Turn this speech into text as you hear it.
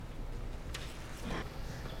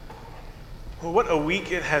Well, what a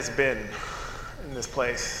week it has been in this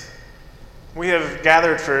place. We have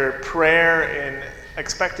gathered for prayer in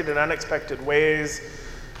expected and unexpected ways,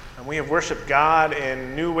 and we have worshiped God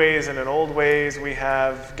in new ways and in old ways. We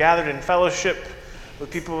have gathered in fellowship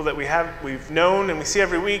with people that we've known and we see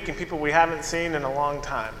every week, and people we haven't seen in a long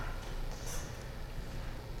time.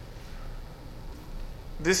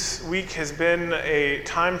 This week has been a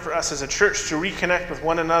time for us as a church to reconnect with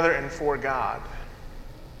one another and for God.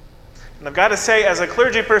 And I've got to say, as a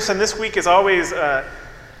clergy person, this week is always, you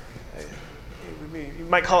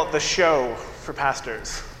might call it the show for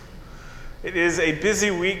pastors. It is a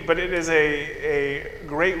busy week, but it is a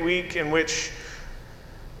great week in which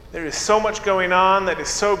there is so much going on that is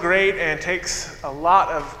so great and takes a lot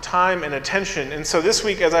of time and attention. And so this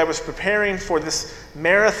week, as I was preparing for this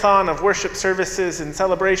marathon of worship services and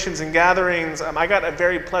celebrations and gatherings, I got a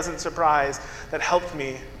very pleasant surprise that helped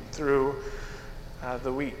me through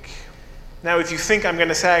the week. Now, if you think I'm going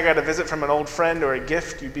to say I got a visit from an old friend or a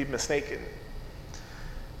gift, you'd be mistaken.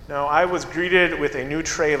 No, I was greeted with a new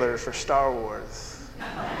trailer for Star Wars,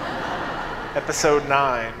 Episode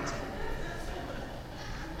 9.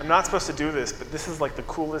 I'm not supposed to do this, but this is like the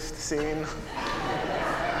coolest scene.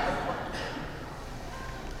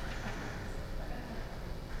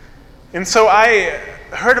 And so I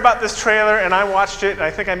heard about this trailer and I watched it.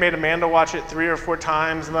 I think I made Amanda watch it 3 or 4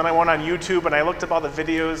 times. And then I went on YouTube and I looked up all the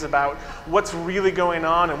videos about what's really going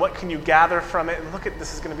on and what can you gather from it. And look at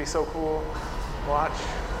this, is going to be so cool. Watch.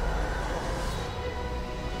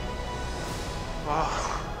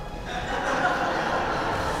 Oh.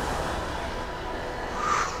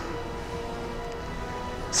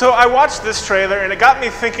 So I watched this trailer and it got me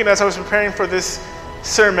thinking as I was preparing for this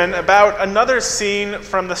sermon about another scene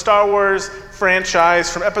from the Star Wars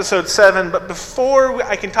franchise from Episode 7. But before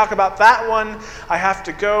I can talk about that one, I have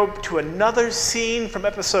to go to another scene from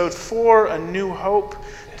Episode 4, A New Hope,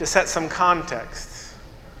 to set some context.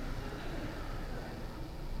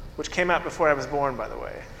 Which came out before I was born, by the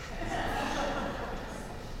way.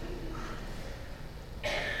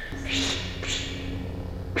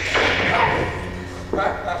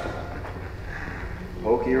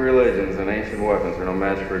 Hokey religions and ancient weapons are no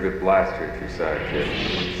match for a good blaster at your side,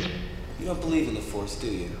 kid. You don't believe in the Force, do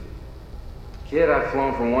you? Kid, I've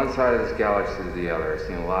flown from one side of this galaxy to the other. I've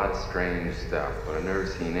seen a lot of strange stuff, but I've never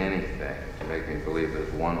seen anything to make me believe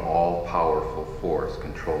there's one all-powerful force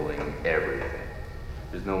controlling everything.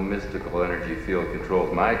 There's no mystical energy field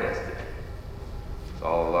controls my destiny. It's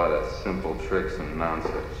all a lot of simple tricks and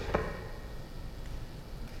nonsense.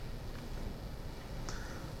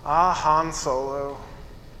 Ah, Han Solo,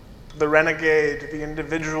 the renegade, the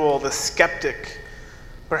individual, the skeptic,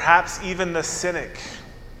 perhaps even the cynic.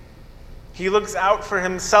 He looks out for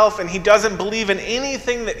himself and he doesn't believe in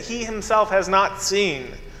anything that he himself has not seen.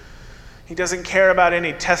 He doesn't care about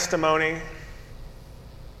any testimony.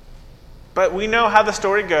 But we know how the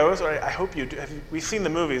story goes, or I hope you do. We've seen the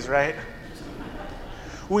movies, right?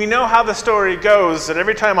 We know how the story goes, that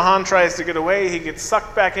every time Han tries to get away, he gets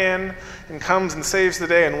sucked back in and comes and saves the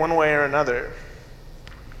day in one way or another.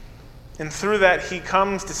 And through that, he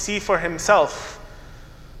comes to see for himself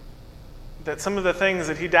that some of the things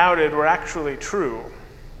that he doubted were actually true.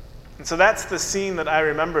 And so that's the scene that I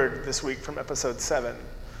remembered this week from Episode 7,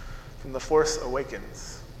 from The Force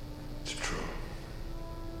Awakens. It's true.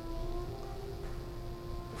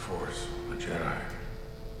 The Force, the Jedi.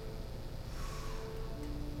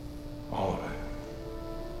 All of it.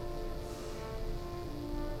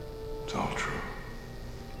 It's all true.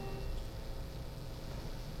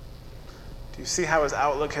 Do you see how his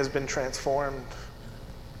outlook has been transformed?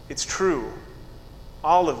 It's true.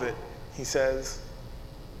 All of it, he says.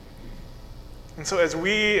 And so as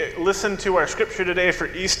we listen to our scripture today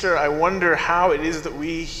for Easter, I wonder how it is that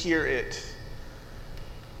we hear it.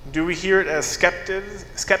 Do we hear it as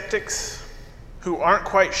skeptics who aren't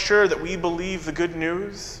quite sure that we believe the good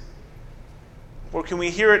news? Or can we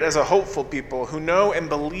hear it as a hopeful people who know and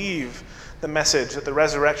believe the message that the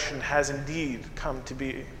resurrection has indeed come to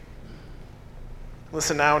be?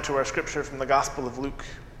 Listen now to our scripture from the Gospel of Luke.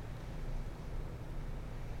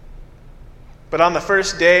 But on the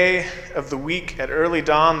first day of the week at early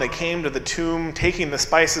dawn, they came to the tomb, taking the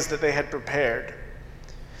spices that they had prepared.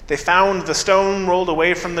 They found the stone rolled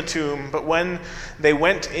away from the tomb, but when they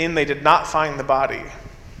went in, they did not find the body.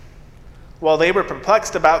 While they were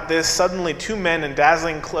perplexed about this, suddenly 2 men in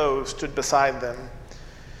dazzling clothes stood beside them.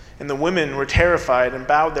 And the women were terrified and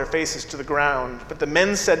bowed their faces to the ground. But the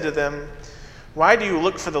men said to them, "Why do you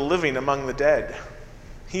look for the living among the dead?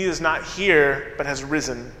 He is not here, but has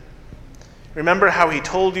risen. Remember how he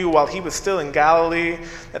told you while he was still in Galilee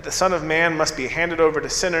that the Son of Man must be handed over to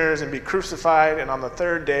sinners and be crucified and on the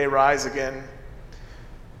third day rise again.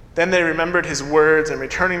 Then they remembered his words, and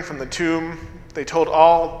returning from the tomb, they told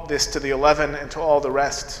all this to the 11 and to all the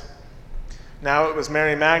rest. Now it was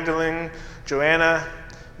Mary Magdalene, Joanna,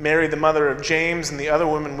 Mary the mother of James, and the other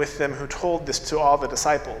women with them who told this to all the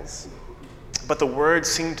disciples. But the words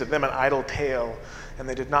seemed to them an idle tale, and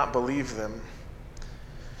they did not believe them.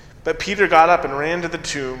 But Peter got up and ran to the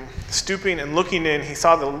tomb. Stooping and looking in, he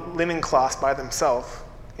saw the linen cloths by themselves,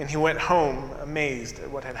 and he went home amazed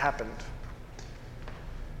at what had happened.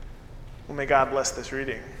 Well, may God bless this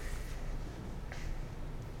reading.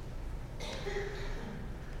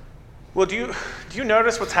 Well, do you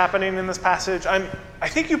notice what's happening in this passage? I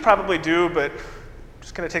think you probably do, but I'm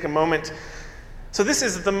just going to take a moment. So this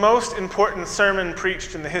is the most important sermon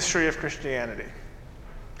preached in the history of Christianity.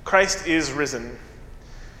 Christ is risen.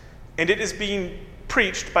 And it is being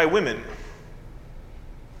preached by women.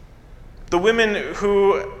 The women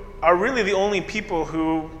who are really the only people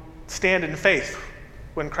who stand in faith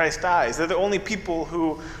when Christ dies. They're the only people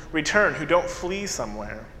who return, who don't flee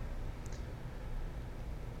somewhere.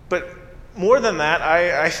 But more than that,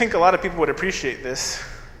 I think a lot of people would appreciate this.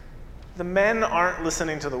 The men aren't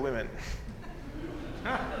listening to the women.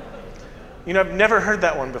 I've never heard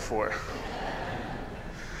that one before.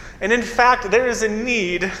 And in fact, there is a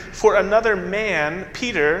need for another man,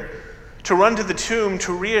 Peter, to run to the tomb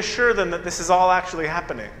to reassure them that this is all actually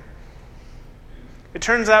happening. It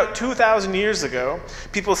turns out 2,000 years ago,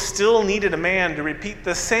 people still needed a man to repeat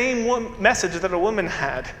the same message that a woman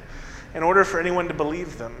had in order for anyone to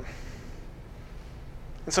believe them.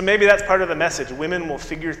 And so maybe that's part of the message. Women will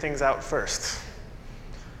figure things out first,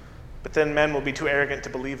 but then men will be too arrogant to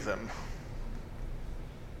believe them.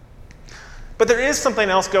 But there is something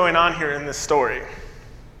else going on here in this story.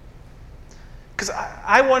 Because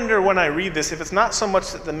I wonder when I read this if it's not so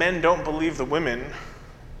much that the men don't believe the women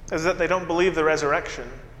as that they don't believe the resurrection.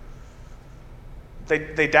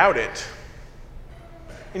 They doubt it.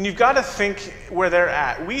 And you've got to think where they're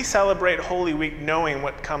at. We celebrate Holy Week knowing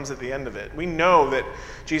what comes at the end of it. We know that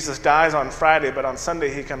Jesus dies on Friday, but on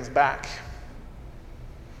Sunday he comes back.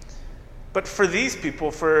 But for these people,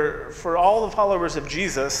 for all the followers of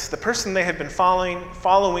Jesus, the person they had been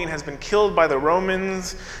following has been killed by the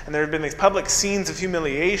Romans, and there have been these public scenes of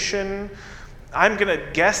humiliation. I'm going to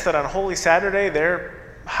guess that on Holy Saturday, they're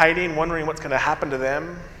hiding, wondering what's going to happen to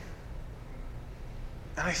them.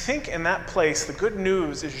 And I think in that place, the good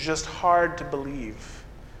news is just hard to believe.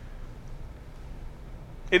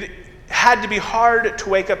 It had to be hard to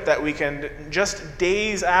wake up that weekend, just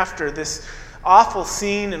days after this awful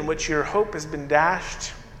scene in which your hope has been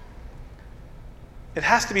dashed. It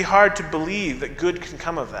has to be hard to believe that good can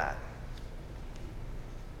come of that.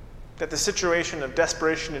 That the situation of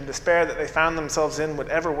desperation and despair that they found themselves in would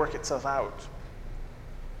ever work itself out.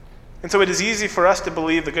 And so it is easy for us to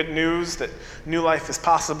believe the good news that new life is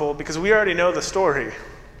possible because we already know the story.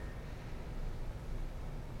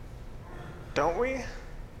 Don't we?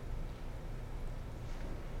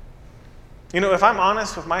 If I'm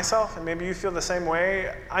honest with myself, and maybe you feel the same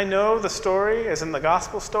way, I know the story as in the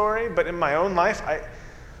gospel story, but in my own life,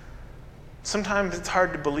 sometimes it's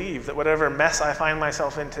hard to believe that whatever mess I find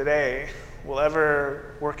myself in today will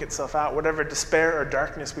ever work itself out. Whatever despair or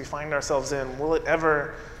darkness we find ourselves in, will it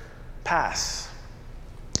ever pass?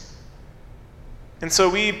 And so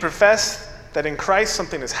we profess that in Christ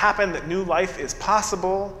something has happened, that new life is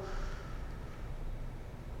possible.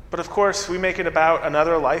 But of course, we make it about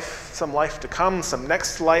another life, some life to come, some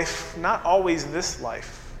next life, not always this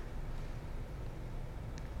life.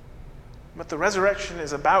 But the resurrection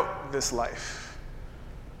is about this life.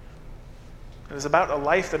 It is about a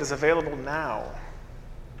life that is available now.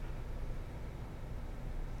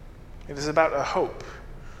 It is about a hope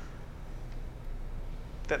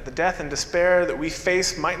that the death and despair that we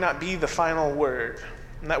face might not be the final word,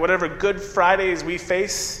 and that whatever Good Fridays we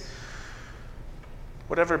face,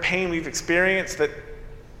 whatever pain we've experienced, that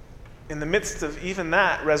in the midst of even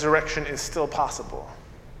that, resurrection is still possible.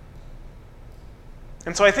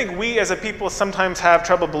 And so I think we as a people sometimes have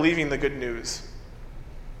trouble believing the good news.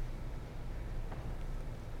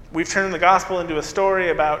 We've turned the gospel into a story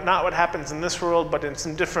about not what happens in this world, but in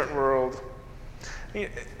some different world.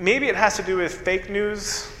 Maybe it has to do with fake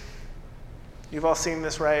news. You've all seen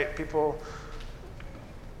this, right? People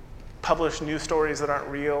publish news stories that aren't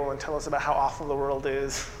real and tell us about how awful the world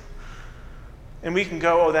is. And we can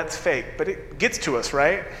go, oh, that's fake. But it gets to us,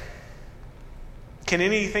 right? Can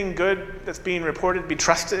anything good that's being reported be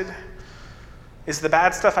trusted? Is the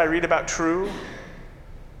bad stuff I read about true?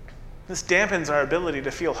 This dampens our ability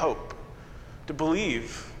to feel hope. to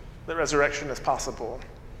believe that resurrection is possible.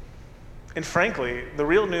 And frankly, the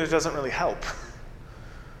real news doesn't really help.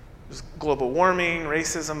 There's global warming,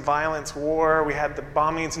 racism, violence, war. We had the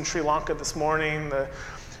bombings in Sri Lanka this morning, the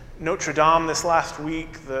Notre Dame this last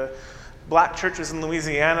week, the black churches in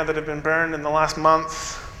Louisiana that have been burned in the last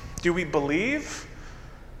month. Do we believe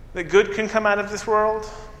that good can come out of this world?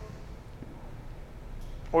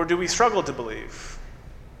 Or do we struggle to believe?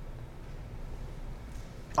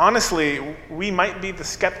 Honestly, we might be the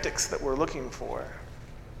skeptics that we're looking for.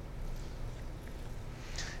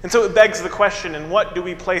 And so it begs the question, in what do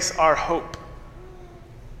we place our hope?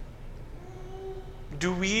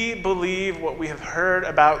 Do we believe what we have heard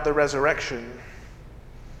about the resurrection?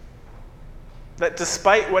 That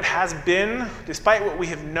despite what has been, despite what we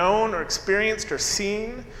have known or experienced or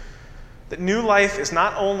seen, that new life is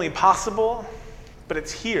not only possible, but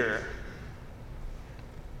it's here.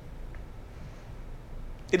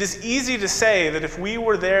 It is easy to say that if we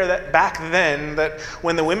were there back then, that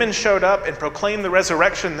when the women showed up and proclaimed the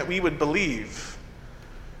resurrection, that we would believe.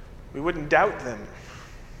 We wouldn't doubt them.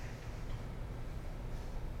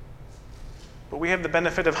 But we have the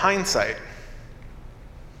benefit of hindsight.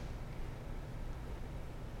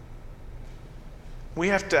 We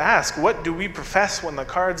have to ask, what do we profess when the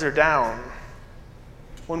cards are down?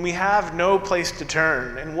 When we have no place to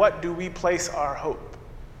turn, and what do we place our hope?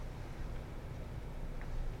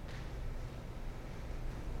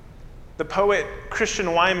 The poet Christian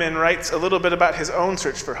Wiman writes a little bit about his own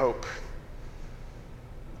search for hope.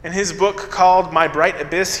 In his book called My Bright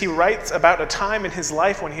Abyss, he writes about a time in his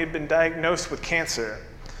life when he had been diagnosed with cancer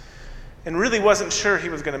and really wasn't sure he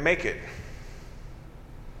was going to make it.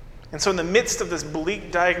 And so in the midst of this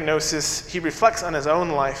bleak diagnosis, he reflects on his own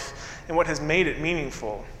life and what has made it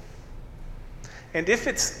meaningful. And if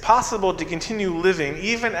it's possible to continue living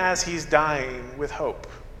even as he's dying with hope.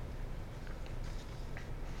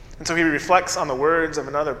 And so he reflects on the words of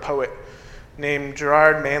another poet named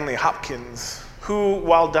Gerard Manley Hopkins, who,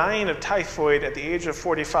 while dying of typhoid at the age of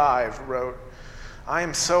 45, wrote, "I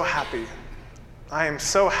am so happy. I am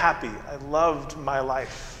so happy. I loved my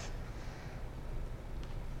life."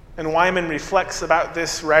 And Wyman reflects about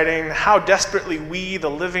this, writing, how desperately we,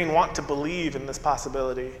 the living, want to believe in this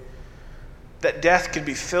possibility, that death could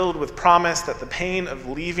be filled with promise, that the pain of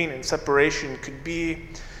leaving and separation could be,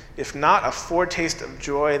 if not a foretaste of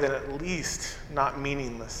joy, then at least not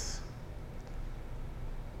meaningless.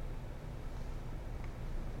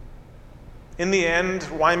 In the end,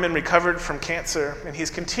 Wyman recovered from cancer, and he's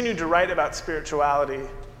continued to write about spirituality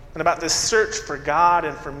and about this search for God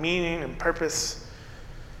and for meaning and purpose.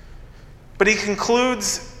 But he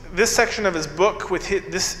concludes this section of his book with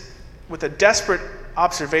a desperate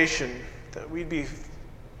observation that we'd be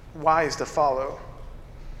wise to follow.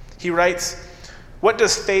 He writes, "What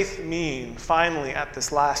does faith mean, finally, at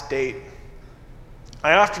this last date?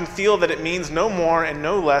 I often feel that it means no more and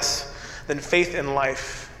no less than faith in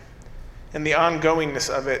life, and the ongoingness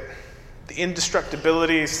of it, the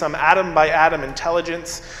indestructibility, some atom-by-atom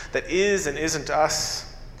intelligence that is and isn't us,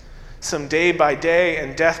 some day-by-day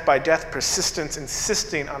and death-by-death persistence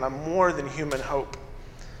insisting on a more than human hope,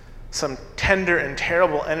 some tender and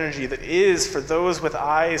terrible energy that is, for those with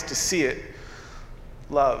eyes to see it,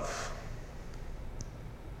 love."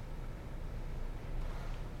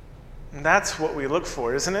 And that's what we look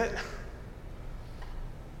for, isn't it?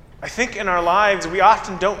 I think in our lives, we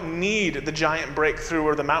often don't need the giant breakthrough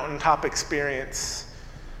or the mountaintop experience.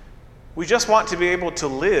 We just want to be able to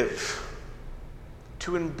live,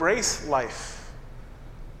 to embrace life.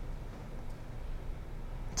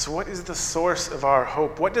 So what is the source of our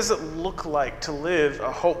hope? What does it look like to live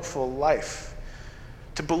a hopeful life?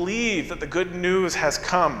 To believe that the good news has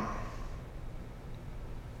come?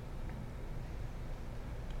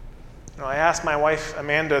 I asked my wife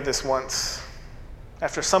Amanda this once,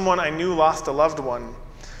 after someone I knew lost a loved one,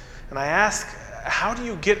 and I asked, how do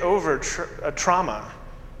you get over a trauma?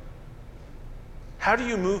 How do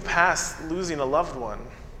you move past losing a loved one?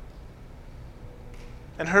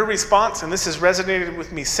 And her response, and this has resonated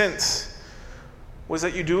with me since, was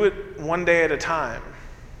that you do it one day at a time.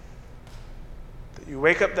 That you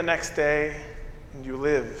wake up the next day and you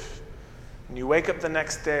live. And you wake up the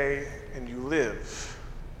next day and you live.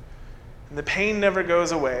 And the pain never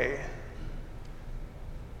goes away,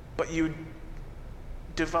 but you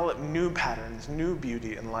develop new patterns, new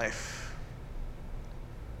beauty in life.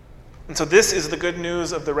 And so this is the good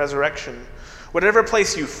news of the resurrection. Whatever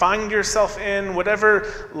place you find yourself in,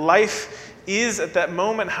 whatever life is at that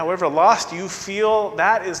moment, however lost you feel,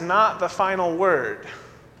 that is not the final word.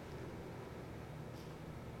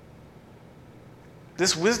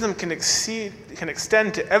 This wisdom can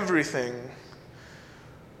extend to everything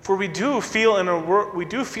For we do feel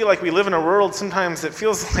like we live in a world sometimes that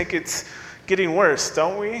feels like it's getting worse,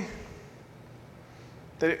 don't we?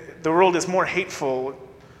 That the world is more hateful,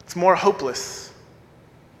 it's more hopeless.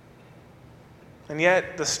 And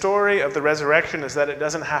yet, the story of the resurrection is that it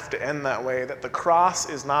doesn't have to end that way, that the cross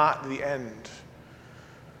is not the end.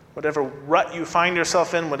 Whatever rut you find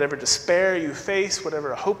yourself in, whatever despair you face,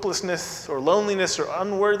 whatever hopelessness or loneliness or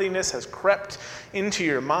unworthiness has crept into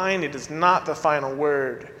your mind, it is not the final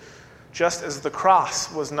word, just as the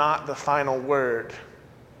cross was not the final word.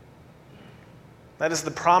 That is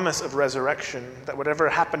the promise of resurrection, that whatever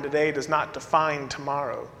happened today does not define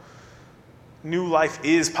tomorrow. New life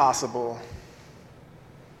is possible.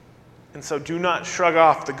 And so do not shrug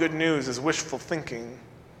off the good news as wishful thinking,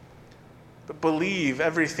 but believe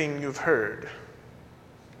everything you've heard.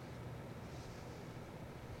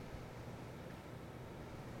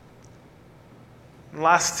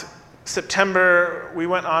 Last September,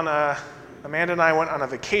 Amanda and I went on a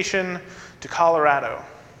vacation to Colorado.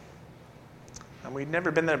 And we'd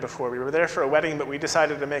never been there before. We were there for a wedding, but we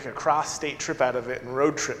decided to make a cross-state trip out of it and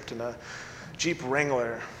road tripped in a Jeep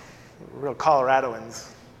Wrangler. Real Coloradoans.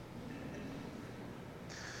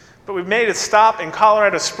 But we made a stop in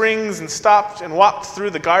Colorado Springs and stopped and walked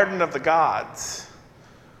through the Garden of the Gods.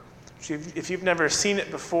 If you've never seen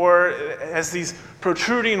it before, it has these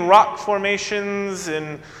protruding rock formations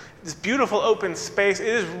and this beautiful open space. It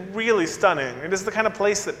is really stunning. It is the kind of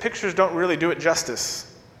place that pictures don't really do it justice.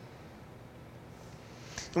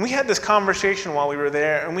 And we had this conversation while we were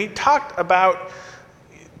there, and we talked about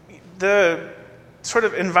the sort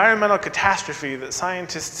of environmental catastrophe that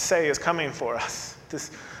scientists say is coming for us.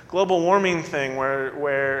 This global warming thing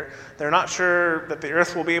where they're not sure that the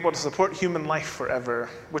Earth will be able to support human life forever,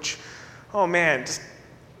 which, oh man, just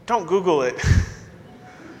don't Google it.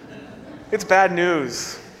 It's bad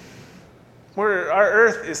news. Our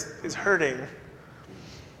Earth is hurting.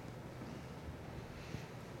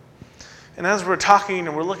 And as we're talking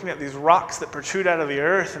and we're looking at these rocks that protrude out of the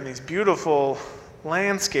earth and these beautiful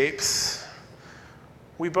landscapes,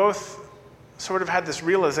 we both sort of had this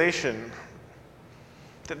realization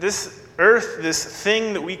that this earth, this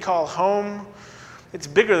thing that we call home, it's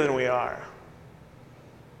bigger than we are.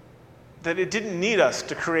 That it didn't need us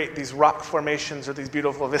to create these rock formations or these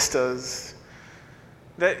beautiful vistas.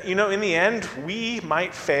 That, in the end, we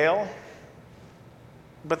might fail,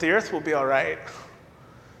 but the earth will be all right.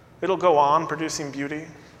 It'll go on producing beauty.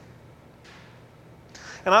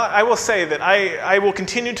 And I will say that I will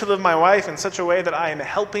continue to live my life in such a way that I am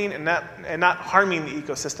helping and not harming the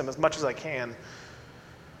ecosystem as much as I can.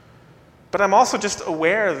 But I'm also just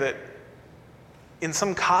aware that in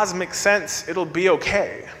some cosmic sense, it'll be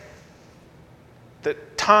okay.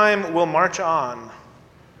 That time will march on.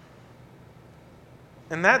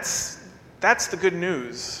 And that's the good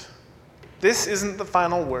news. This isn't the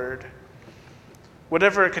final word.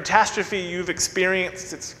 Whatever catastrophe you've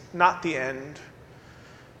experienced, it's not the end.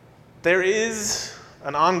 There is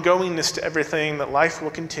an ongoingness to everything, that life will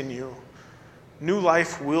continue. New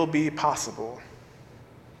life will be possible.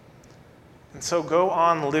 And so go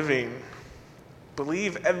on living.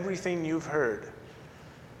 Believe everything you've heard.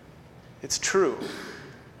 It's true.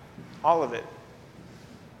 All of it.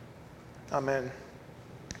 Amen.